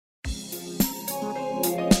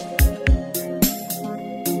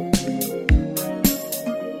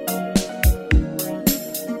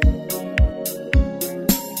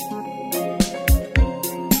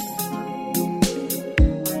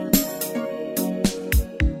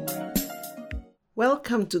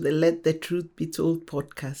Welcome to the Let the Truth Be Told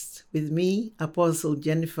podcast with me, Apostle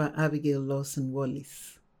Jennifer Abigail Lawson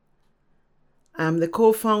Wallace. I'm the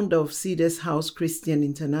co-founder of Cedars House Christian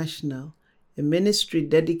International, a ministry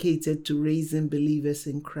dedicated to raising believers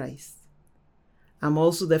in Christ. I'm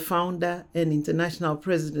also the founder and international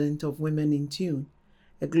president of Women in Tune,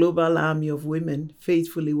 a global army of women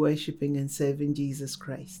faithfully worshiping and serving Jesus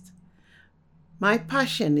Christ. My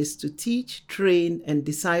passion is to teach, train, and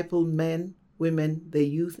disciple men, women, the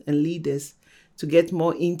youth, and leaders to get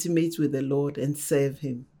more intimate with the Lord and serve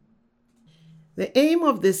Him. The aim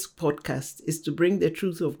of this podcast is to bring the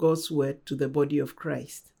truth of God's Word to the body of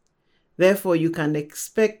Christ. Therefore, you can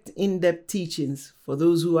expect in-depth teachings for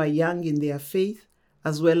those who are young in their faith,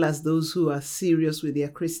 as well as those who are serious with their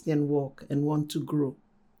Christian walk and want to grow.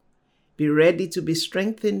 Be ready to be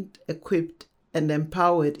strengthened, equipped, and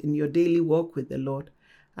empowered in your daily walk with the Lord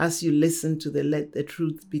as you listen to the Let the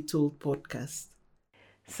Truth Be Told podcast.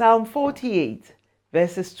 Psalm 48,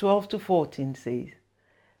 verses 12 to 14 says,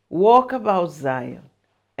 "Walk about Zion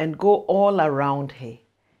and go all around her.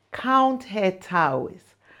 Count her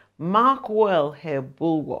towers. Mark well her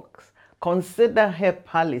bulwarks. Consider her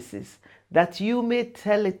palaces, that you may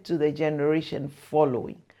tell it to the generation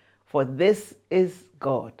following. For this is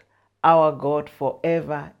God, our God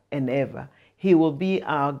forever and ever. He will be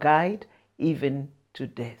our guide even to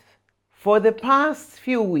death." For the past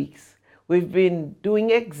few weeks, we've been doing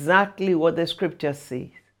exactly what the scripture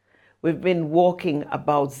says. We've been walking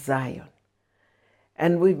about Zion.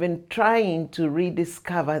 And we've been trying to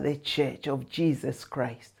rediscover the church of Jesus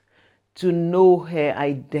Christ, to know her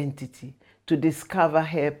identity, to discover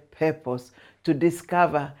her purpose, to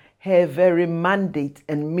discover her very mandate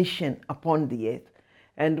and mission upon the earth.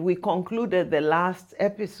 And we concluded the last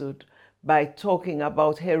episode by talking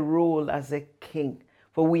about her role as a king,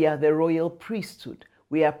 for we are the royal priesthood.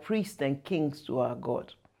 We are priests and kings to our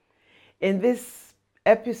God. In this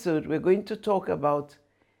episode, we're going to talk about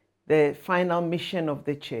the final mission of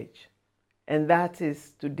the church, and that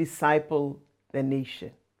is to disciple the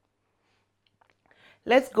nation.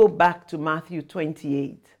 Let's go back to Matthew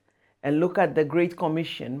 28 and look at the Great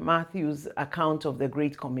Commission, Matthew's account of the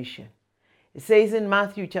Great Commission. It says in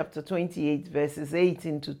Matthew chapter 28, verses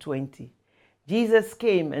 18 to 20, "Jesus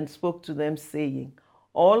came and spoke to them, saying,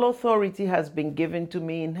 'All authority has been given to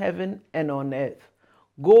me in heaven and on earth.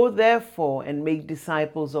 Go therefore and make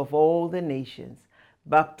disciples of all the nations,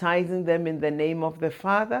 baptizing them in the name of the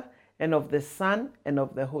Father and of the Son and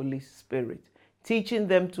of the Holy Spirit, teaching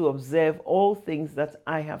them to observe all things that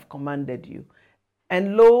I have commanded you.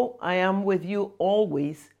 And lo, I am with you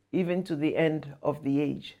always, even to the end of the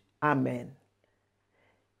age. Amen.'"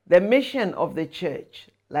 The mission of the church,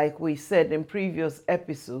 like we said in previous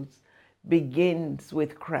episodes, begins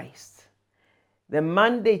with Christ. The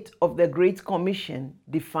mandate of the Great Commission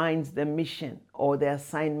defines the mission or the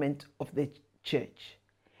assignment of the church.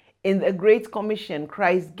 In the Great Commission,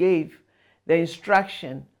 Christ gave the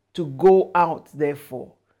instruction to go out,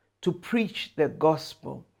 therefore, to preach the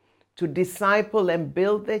gospel, to disciple and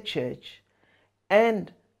build the church,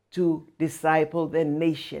 and to disciple the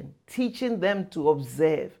nation, teaching them to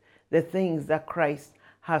observe the things that Christ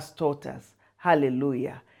has taught us.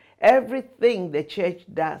 Hallelujah. Everything the church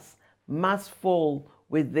does must fall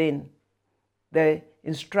within the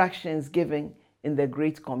instructions given in the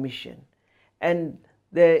Great Commission. And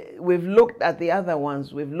we've looked at the other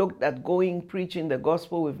ones. We've looked at going, preaching the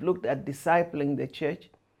gospel. We've looked at discipling the church.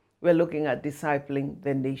 We're looking at discipling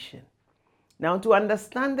the nation. Now, to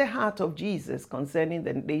understand the heart of Jesus concerning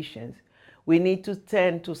the nations, we need to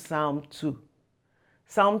turn to Psalm 2.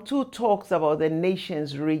 Psalm 2 talks about the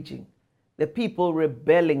nations raging, the people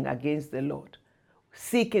rebelling against the Lord,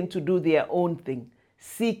 seeking to do their own thing,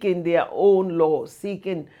 seeking their own laws,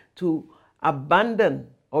 seeking to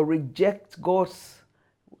abandon or reject God's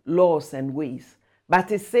laws and ways.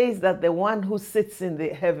 But it says that the one who sits in the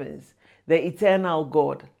heavens, the eternal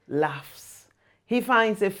God, laughs. He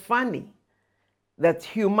finds it funny that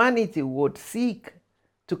humanity would seek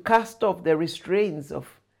to cast off the restraints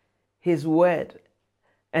of His word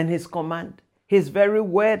and His command, His very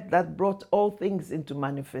word that brought all things into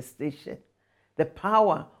manifestation, the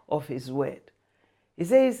power of His word. He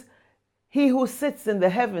says, "He who sits in the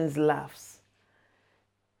heavens laughs."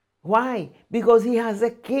 Why? Because He has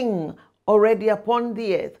a king already upon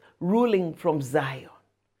the earth, ruling from Zion.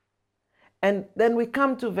 And then we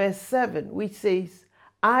come to verse 7, which says,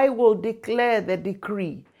 "I will declare the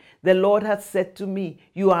decree. The Lord has said to me,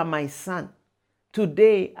 'You are my son.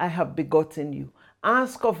 Today I have begotten you.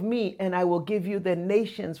 Ask of me, and I will give you the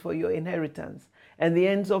nations for your inheritance, and the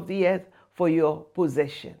ends of the earth for your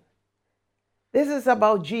possession.'" This is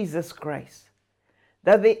about Jesus Christ.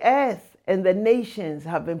 that the earth and the nations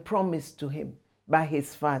have been promised to him by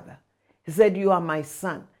his Father. He said, "You are my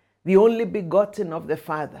Son, the only begotten of the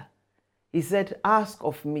Father." He said, "Ask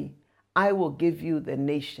of me, I will give you the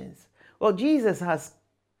nations." Well, Jesus has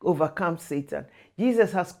overcome Satan.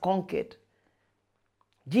 Jesus has conquered.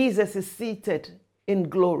 Jesus is seated in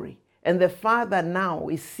glory, and the Father now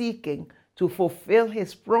is seeking to fulfill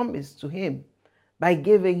his promise to him by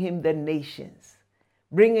giving him the nations,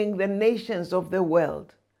 bringing the nations of the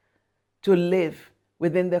world to live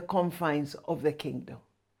within the confines of the kingdom.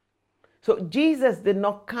 So Jesus did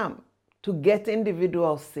not come to get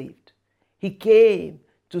individuals saved. He came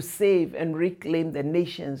to save and reclaim the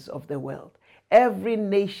nations of the world. Every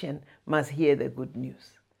nation must hear the good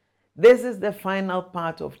news. This is the final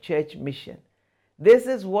part of church mission. This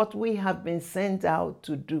is what we have been sent out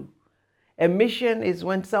to do. A mission is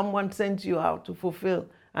when someone sends you out to fulfill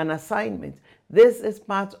an assignment. This is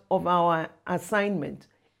part of our assignment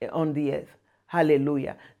on the earth.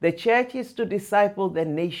 Hallelujah. The church is to disciple the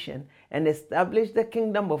nation and establish the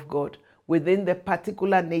kingdom of God within the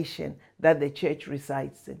particular nation that the church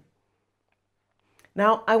resides in.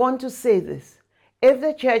 Now, I want to say this. If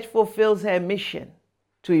the church fulfills her mission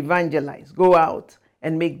to evangelize, go out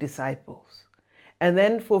and make disciples, and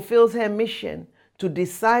then fulfills her mission to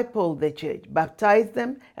disciple the church, baptize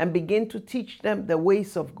them, and begin to teach them the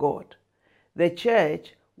ways of God, the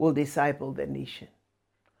church will disciple the nation.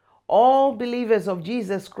 All believers of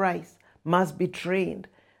Jesus Christ must be trained,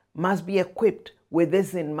 must be equipped with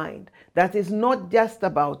this in mind. That is not just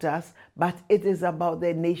about us, but it is about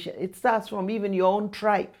the nation. It starts from even your own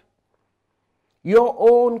tribe, your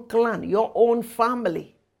own clan, your own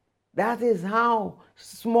family. That is how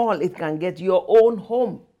small it can get, your own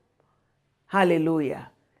home. Hallelujah.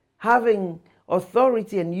 Having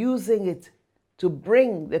authority and using it to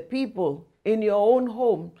bring the people in your own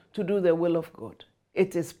home to do the will of God.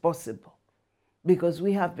 It is possible because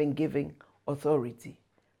we have been given authority.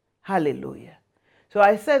 Hallelujah. So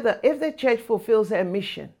I said that if the church fulfills her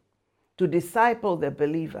mission to disciple the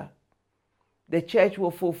believer, the church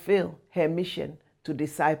will fulfill her mission to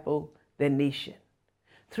disciple the nation.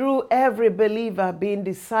 Through every believer being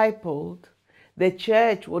discipled, the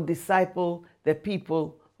church will disciple the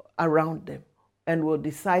people around them and will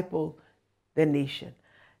disciple the nation.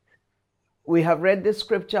 We have read this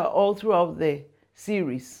scripture all throughout the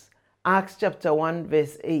series, Acts chapter 1,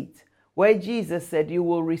 verse 8, where Jesus said, "You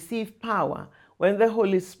will receive power when the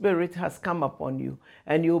Holy Spirit has come upon you,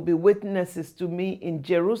 and you will be witnesses to me in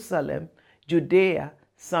Jerusalem, Judea,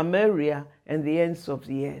 Samaria, and the ends of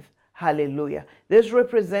the earth." Hallelujah. This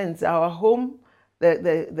represents our home,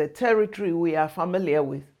 the territory we are familiar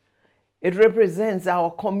with. It represents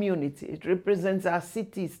our community. It represents our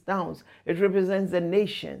cities, towns. It represents the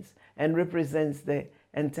nations and represents the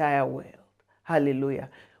entire world. Hallelujah.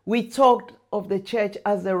 We talked of the church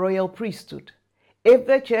as the royal priesthood. If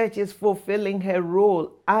the church is fulfilling her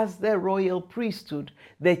role as the royal priesthood,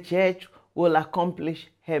 the church will accomplish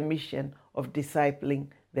her mission of discipling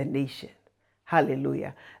the nation.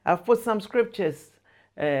 Hallelujah. I've put some scriptures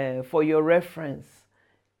for your reference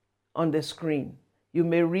on the screen. You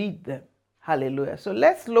may read them. Hallelujah. So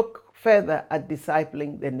let's look further at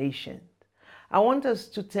discipling the nation. I want us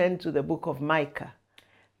to turn to the book of Micah.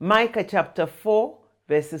 Micah chapter 4,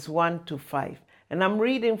 verses 1 to 5. And I'm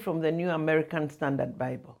reading from the New American Standard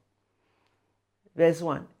Bible. Verse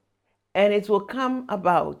 1. "And it will come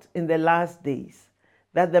about in the last days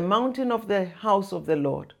that the mountain of the house of the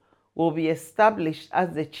Lord will be established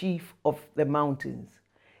as the chief of the mountains.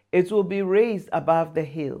 It will be raised above the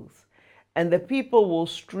hills, and the people will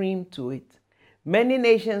stream to it. Many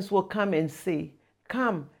nations will come and say,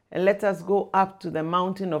 'Come and let us go up to the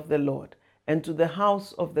mountain of the Lord and to the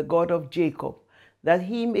house of the God of Jacob, that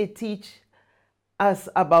he may teach us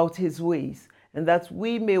about his ways, and that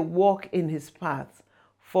we may walk in his paths.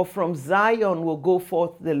 For from Zion will go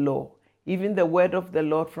forth the law, even the word of the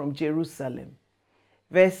Lord from Jerusalem.'"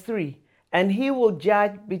 Verse 3, "And he will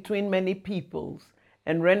judge between many peoples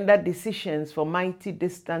and render decisions for mighty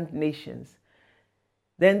distant nations.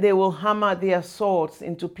 Then they will hammer their swords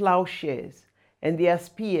into plowshares and their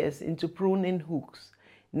spears into pruning hooks.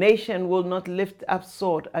 Nation will not lift up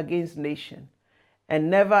sword against nation, and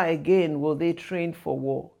never again will they train for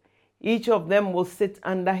war. Each of them will sit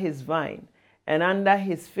under his vine and under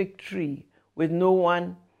his fig tree, with no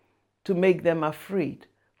one to make them afraid.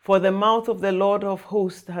 For the mouth of the Lord of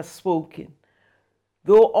hosts has spoken.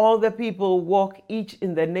 Though all the people walk each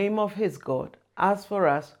in the name of his God, as for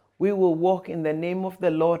us, we will walk in the name of the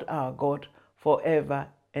Lord our God forever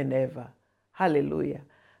and ever." Hallelujah.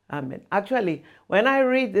 Amen. Actually, when I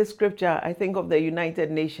read this scripture, I think of the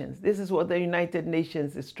United Nations. This is what the United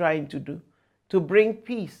Nations is trying to do, to bring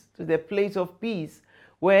peace to the place of peace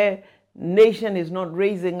where nation is not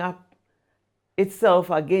raising up itself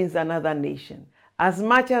against another nation. As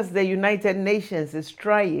much as the United Nations is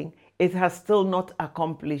trying, it has still not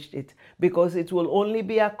accomplished it, because it will only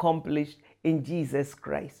be accomplished in Jesus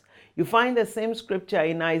Christ. You find the same scripture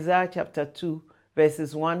in Isaiah chapter 2,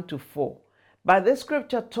 verses 1 to 4. But this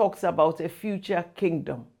scripture talks about a future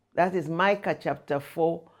kingdom. That is Micah chapter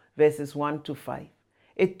 4, verses 1 to 5.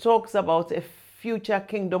 It talks about a future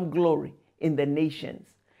kingdom glory in the nations.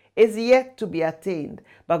 It's yet to be attained,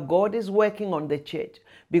 but God is working on the church,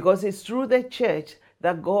 because it's through the church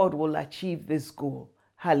that God will achieve this goal.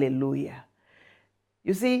 Hallelujah.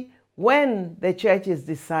 You see, when the church is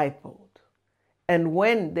discipled, and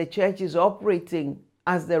when the church is operating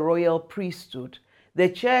as the royal priesthood, the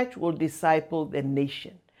church will disciple the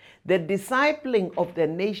nation. The discipling of the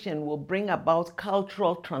nation will bring about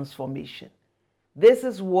cultural transformation. This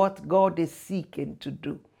is what God is seeking to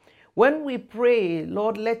do. When we pray,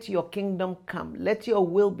 Lord, let your kingdom come, let your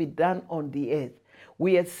will be done on the earth,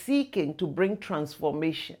 we are seeking to bring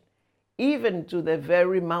transformation, even to the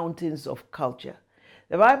very mountains of culture.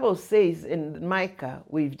 The Bible says in Micah,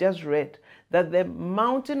 we've just read, that the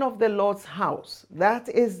mountain of the Lord's house, that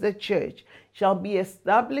is the church, shall be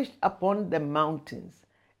established upon the mountains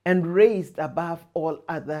and raised above all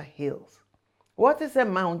other hills. What is a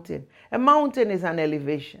mountain? A mountain is an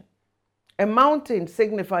elevation. A mountain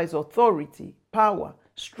signifies authority, power,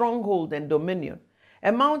 stronghold, and dominion.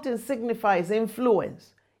 A mountain signifies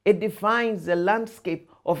influence. It defines the landscape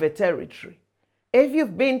of a territory. If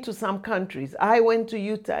you've been to some countries, I went to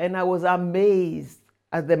Utah and I was amazed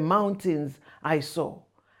at the mountains I saw.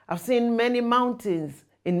 I've seen many mountains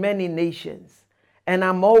in many nations, and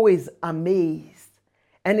I'm always amazed.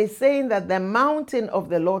 And it's saying that the mountain of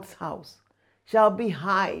the Lord's house shall be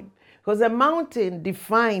high, because a mountain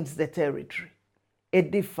defines the territory.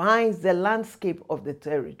 It defines the landscape of the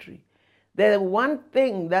territory. The one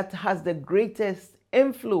thing that has the greatest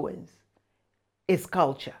influence is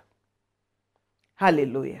culture.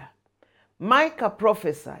 Hallelujah. Micah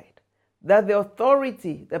prophesied that the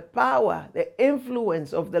authority, the power, the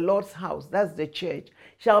influence of the Lord's house, that's the church,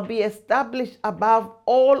 shall be established above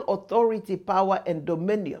all authority, power, and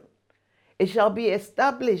dominion. It shall be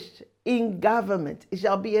established in government. It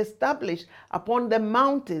shall be established upon the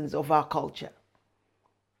mountains of our culture.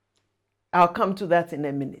 I'll come to that in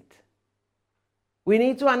a minute. We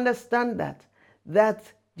need to understand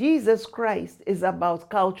that Jesus Christ is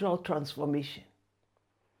about cultural transformation.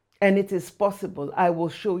 And it is possible. I will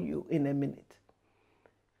show you in a minute.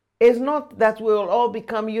 It's not that we'll all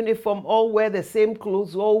become uniform, all wear the same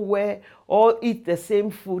clothes, all eat the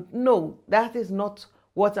same food. No, that is not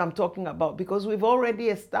what I'm talking about, because we've already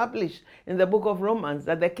established in the book of Romans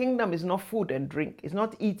that the kingdom is not food and drink. It's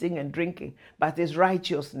not eating and drinking, but it's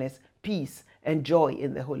righteousness, peace, and joy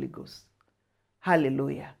in the Holy Ghost.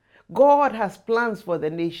 Hallelujah. God has plans for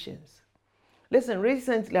the nations. Listen,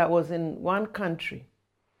 recently I was in one country,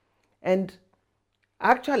 and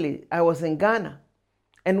actually I was in Ghana.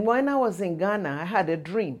 And when I was in Ghana, I had a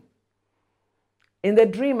dream. In the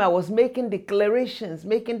dream, I was making declarations,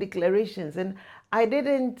 and I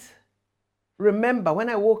didn't remember. When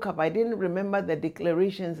I woke up, I didn't remember the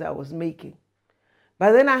declarations I was making.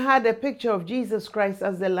 But then I had a picture of Jesus Christ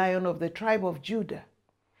as the Lion of the tribe of Judah.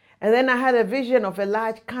 And then I had a vision of a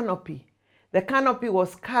large canopy. The canopy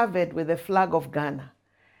was covered with the flag of Ghana,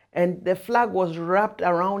 and the flag was wrapped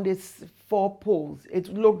around its four poles.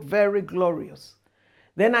 It looked very glorious.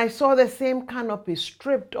 Then I saw the same canopy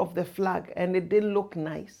stripped of the flag, and it didn't look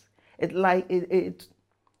nice. It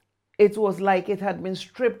was like it had been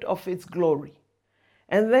stripped of its glory.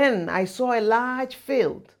 And then I saw a large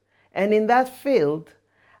field, and in that field,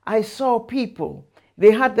 I saw people.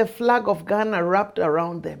 They had the flag of Ghana wrapped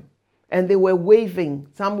around them, and they were waving.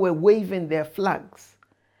 Some were waving their flags.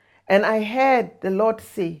 And I heard the Lord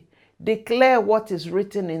say, "Declare what is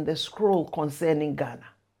written in the scroll concerning Ghana."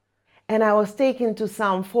 And I was taken to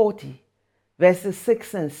Psalm 40, verses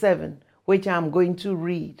 6 and 7, which I'm going to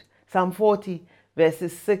read. Psalm 40,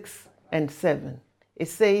 verses 6 and 7. It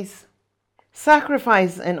says,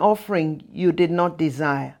 "Sacrifice and offering you did not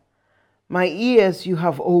desire. My ears you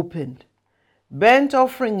have opened. Burnt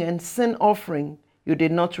offering and sin offering you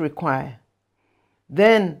did not require.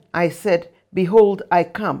 Then I said, Behold, I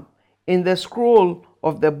come. In the scroll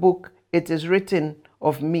of the book it is written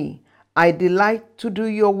of me. I delight to do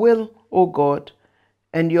your will, O God,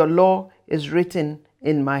 and your law is written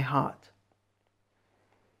in my heart."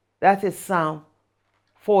 That is Psalm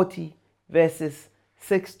 40, verses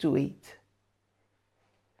 6-8.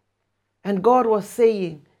 And God was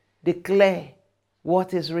saying, declare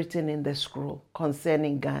what is written in the scroll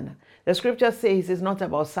concerning Ghana. The scripture says it's not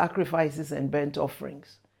about sacrifices and burnt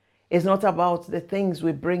offerings. It's not about the things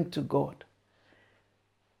we bring to God.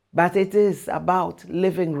 But it is about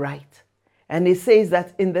living right. And it says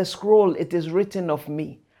that in the scroll it is written of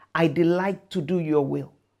me, I delight to do your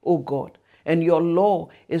will, O God, and your law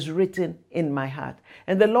is written in my heart.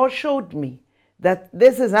 And the Lord showed me that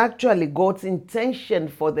this is actually God's intention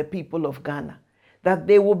for the people of Ghana, that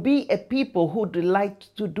they will be a people who delight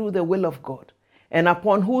to do the will of God, and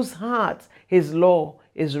upon whose hearts his law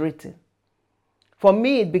is written. For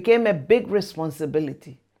me, it became a big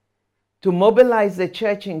responsibility to mobilize the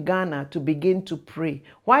church in Ghana to begin to pray.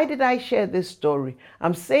 Why did I share this story?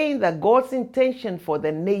 I'm saying that God's intention for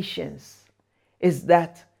the nations is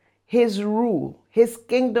that his rule, his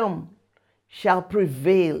kingdom shall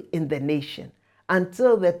prevail in the nation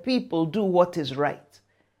until the people do what is right,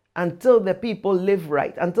 until the people live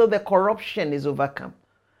right, until the corruption is overcome,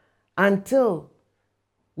 until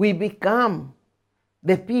we become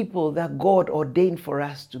the people that God ordained for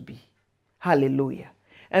us to be. Hallelujah.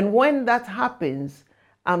 And when that happens,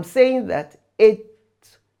 I'm saying that it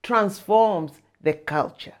transforms the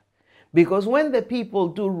culture. Because when the people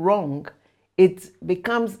do wrong, it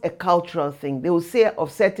becomes a cultural thing. They will say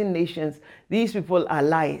of certain nations, these people are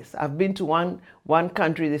liars. I've been to one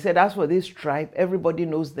country, they said, as for this tribe, everybody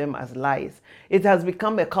knows them as liars. It has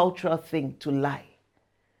become a cultural thing to lie.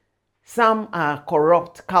 Some are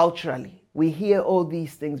corrupt culturally. We hear all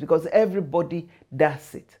these things because everybody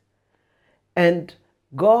does it. And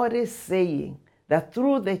God is saying that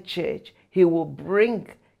through the church, he will bring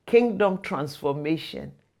kingdom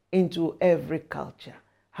transformation into every culture.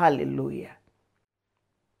 Hallelujah.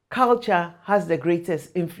 Culture has the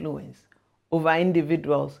greatest influence over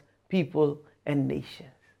individuals, people, and nations.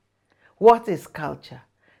 What is culture?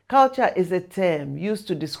 Culture is a term used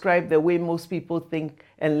to describe the way most people think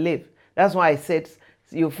and live. That's why I said,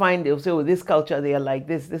 you find they'll say, oh, this culture, they are like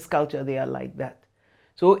this culture, they are like that.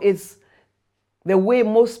 So it's the way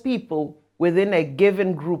most people within a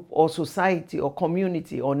given group or society or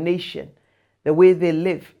community or nation, the way they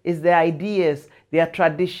live is their ideas, their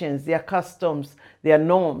traditions, their customs, their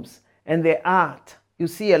norms, and their art. You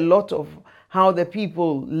see a lot of how the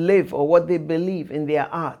people live or what they believe in their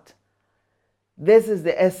art. This is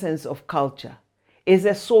the essence of culture. It's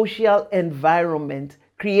a social environment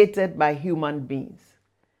created by human beings.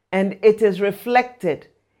 And it is reflected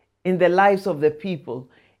in the lives of the people.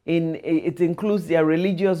 It includes their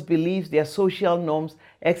religious beliefs, their social norms,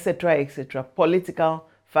 etc., political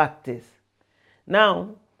factors. Now,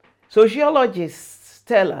 sociologists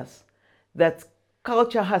tell us that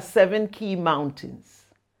culture has 7 key mountains.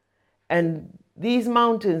 And these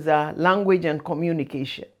mountains are language and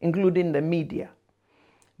communication, including the media.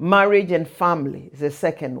 Marriage and family is the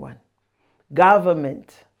second one.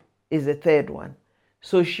 Government is the third one.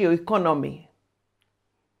 Socioeconomy.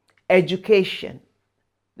 Education.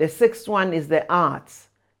 The 6th one is the arts.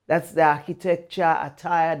 That's the architecture,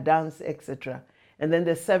 attire, dance, etc. And then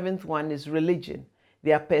the 7th one is religion.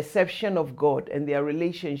 Their perception of God and their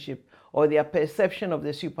relationship, or their perception of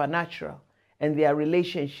the supernatural and their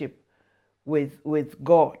relationship with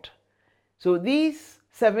God. So these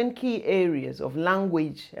 7 key areas of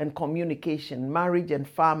language and communication, marriage and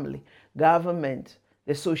family, government,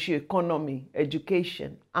 the socioeconomy,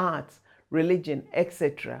 education, arts, religion,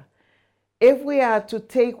 etc. If we are to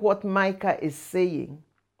take what Micah is saying,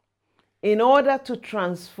 in order to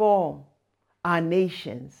transform our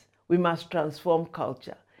nations, we must transform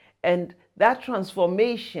culture. And that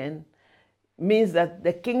transformation means that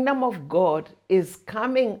the kingdom of God is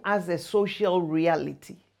coming as a social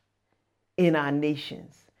reality in our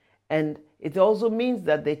nations. And it also means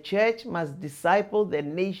that the church must disciple the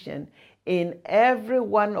nation in every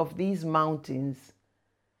one of these mountains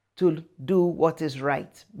to do what is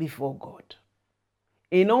right before God.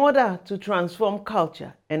 In order to transform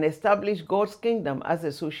culture and establish God's kingdom as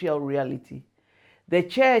a social reality, the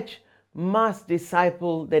church must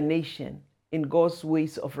disciple the nation in God's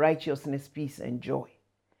ways of righteousness, peace, and joy.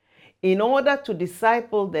 In order to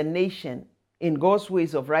disciple the nation in God's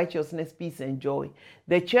ways of righteousness, peace, and joy,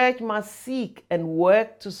 the church must seek and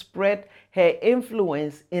work to spread her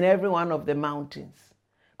influence in every one of the mountains.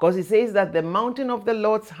 Because it says that the mountain of the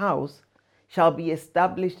Lord's house shall be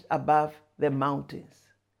established above the mountains.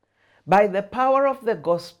 By the power of the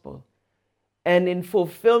gospel and in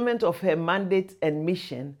fulfillment of her mandate and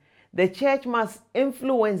mission, the church must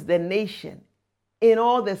influence the nation in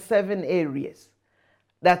all the 7 areas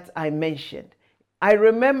that I mentioned. I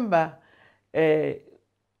remember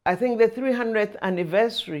I think the 300th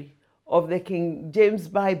anniversary of the King James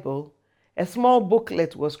Bible, a small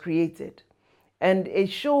booklet was created, and it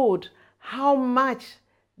showed how much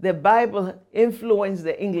the Bible influenced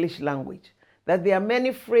the English language, that there are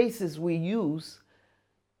many phrases we use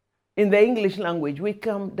in the English language which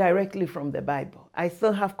come directly from the Bible. I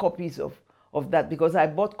still have copies of that because I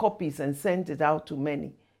bought copies and sent it out to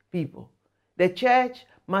many people. The church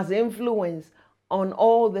must influence on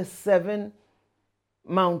all the 7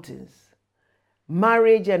 mountains,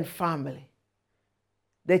 marriage and family.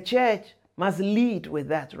 The church must lead with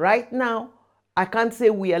that. Right now, I can't say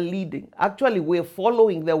we are leading. Actually, we're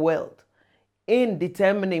following the world in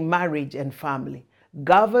determining marriage and family,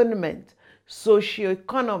 government,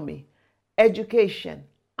 socioeconomy, education,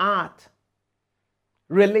 art,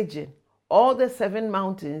 religion. All the 7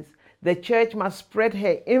 mountains, the church must spread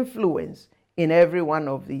her influence in every one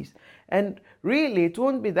of these. And really, it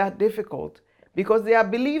won't be that difficult because there are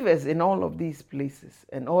believers in all of these places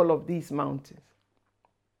and all of these mountains.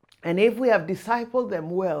 And if we have discipled them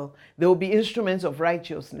well, they will be instruments of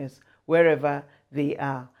righteousness wherever they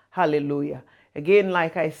are. Hallelujah. Again,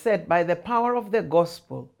 like I said, by the power of the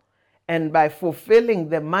gospel and by fulfilling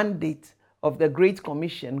the mandate of the Great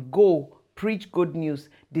Commission, go, preach good news,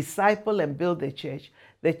 disciple and build the church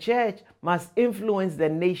must influence the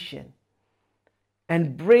nation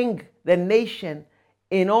and bring the nation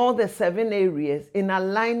in all the 7 areas in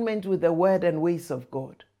alignment with the word and ways of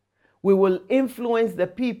God. We will influence the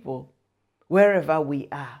people wherever we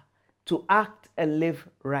are to act and live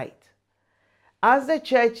right. As the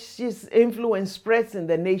church's influence spreads in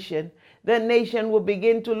the nation will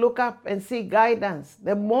begin to look up and seek guidance.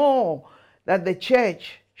 The more that the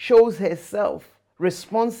church shows herself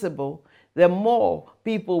responsible, the more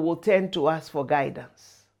people will turn to us for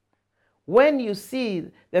guidance. When you see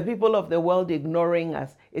the people of the world ignoring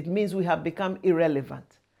us, it means we have become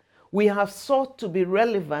irrelevant. We have sought to be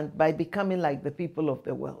relevant by becoming like the people of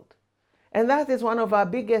the world. And that is one of our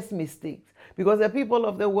biggest mistakes because the people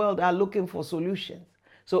of the world are looking for solutions.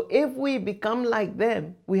 So if we become like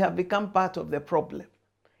them, we have become part of the problem.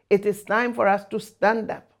 It is time for us to stand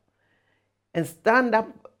up and stand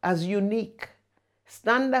up as unique.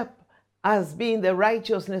 Stand up as being the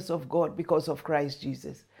righteousness of God because of Christ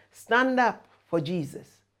Jesus. Stand up for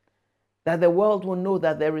Jesus, that the world will know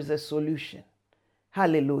that there is a solution.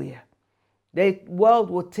 Hallelujah. The world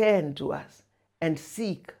will turn to us and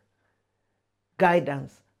seek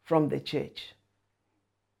guidance from the church.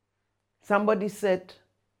 Somebody said,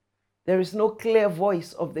 there is no clear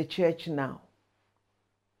voice of the church now.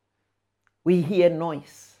 We hear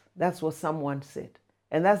noise. That's what someone said.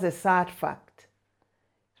 And that's a sad fact.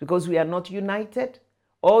 Because we are not united.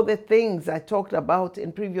 All the things I talked about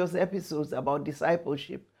in previous episodes about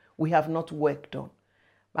discipleship, we have not worked on.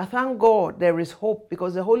 But thank God there is hope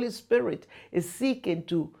because the Holy Spirit is seeking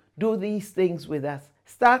to do these things with us,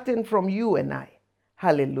 starting from you and I.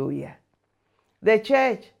 Hallelujah. The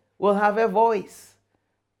church will have a voice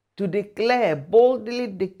to declare, boldly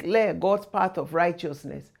declare God's path of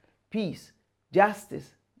righteousness, peace,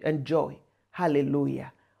 justice, and joy.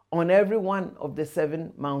 Hallelujah. On every one of the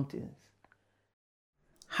 7 mountains.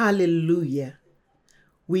 Hallelujah.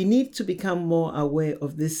 We need to become more aware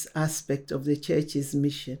of this aspect of the church's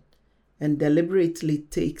mission and deliberately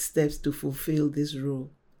take steps to fulfill this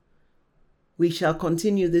role. We shall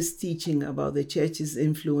continue this teaching about the church's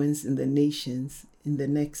influence in the nations in the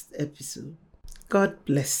next episode. God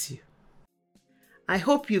bless you. I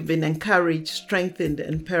hope you've been encouraged, strengthened,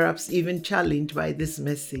 and perhaps even challenged by this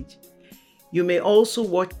message. You may also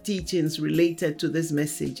watch teachings related to this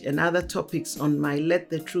message and other topics on my Let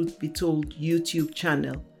the Truth Be Told YouTube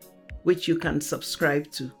channel, which you can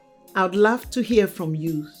subscribe to. I would love to hear from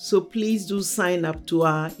you, so please do sign up to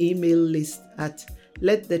our email list at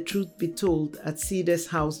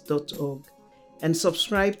letthetruthbetold@cedarshouse.org and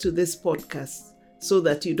subscribe to this podcast so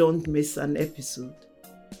that you don't miss an episode.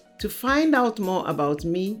 To find out more about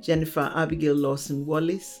me, Jennifer Abigail Lawson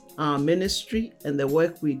Wallace, our ministry, and the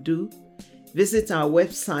work we do, visit our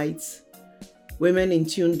websites,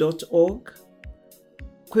 womenintune.org,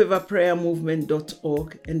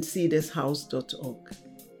 quiverprayermovement.org, and cedarshouse.org.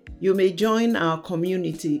 You may join our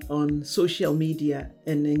community on social media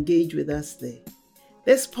and engage with us there.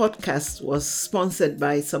 This podcast was sponsored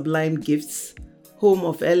by Sublime Gifts, home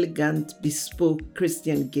of elegant, bespoke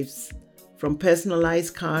Christian gifts, from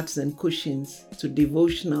personalized cards and cushions to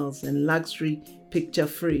devotionals and luxury picture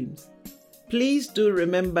frames. Please do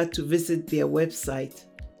remember to visit their website,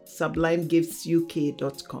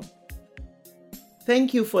 sublimegiftsuk.com.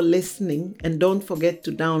 Thank you for listening, and don't forget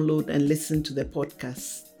to download and listen to the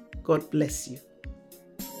podcast. God bless you.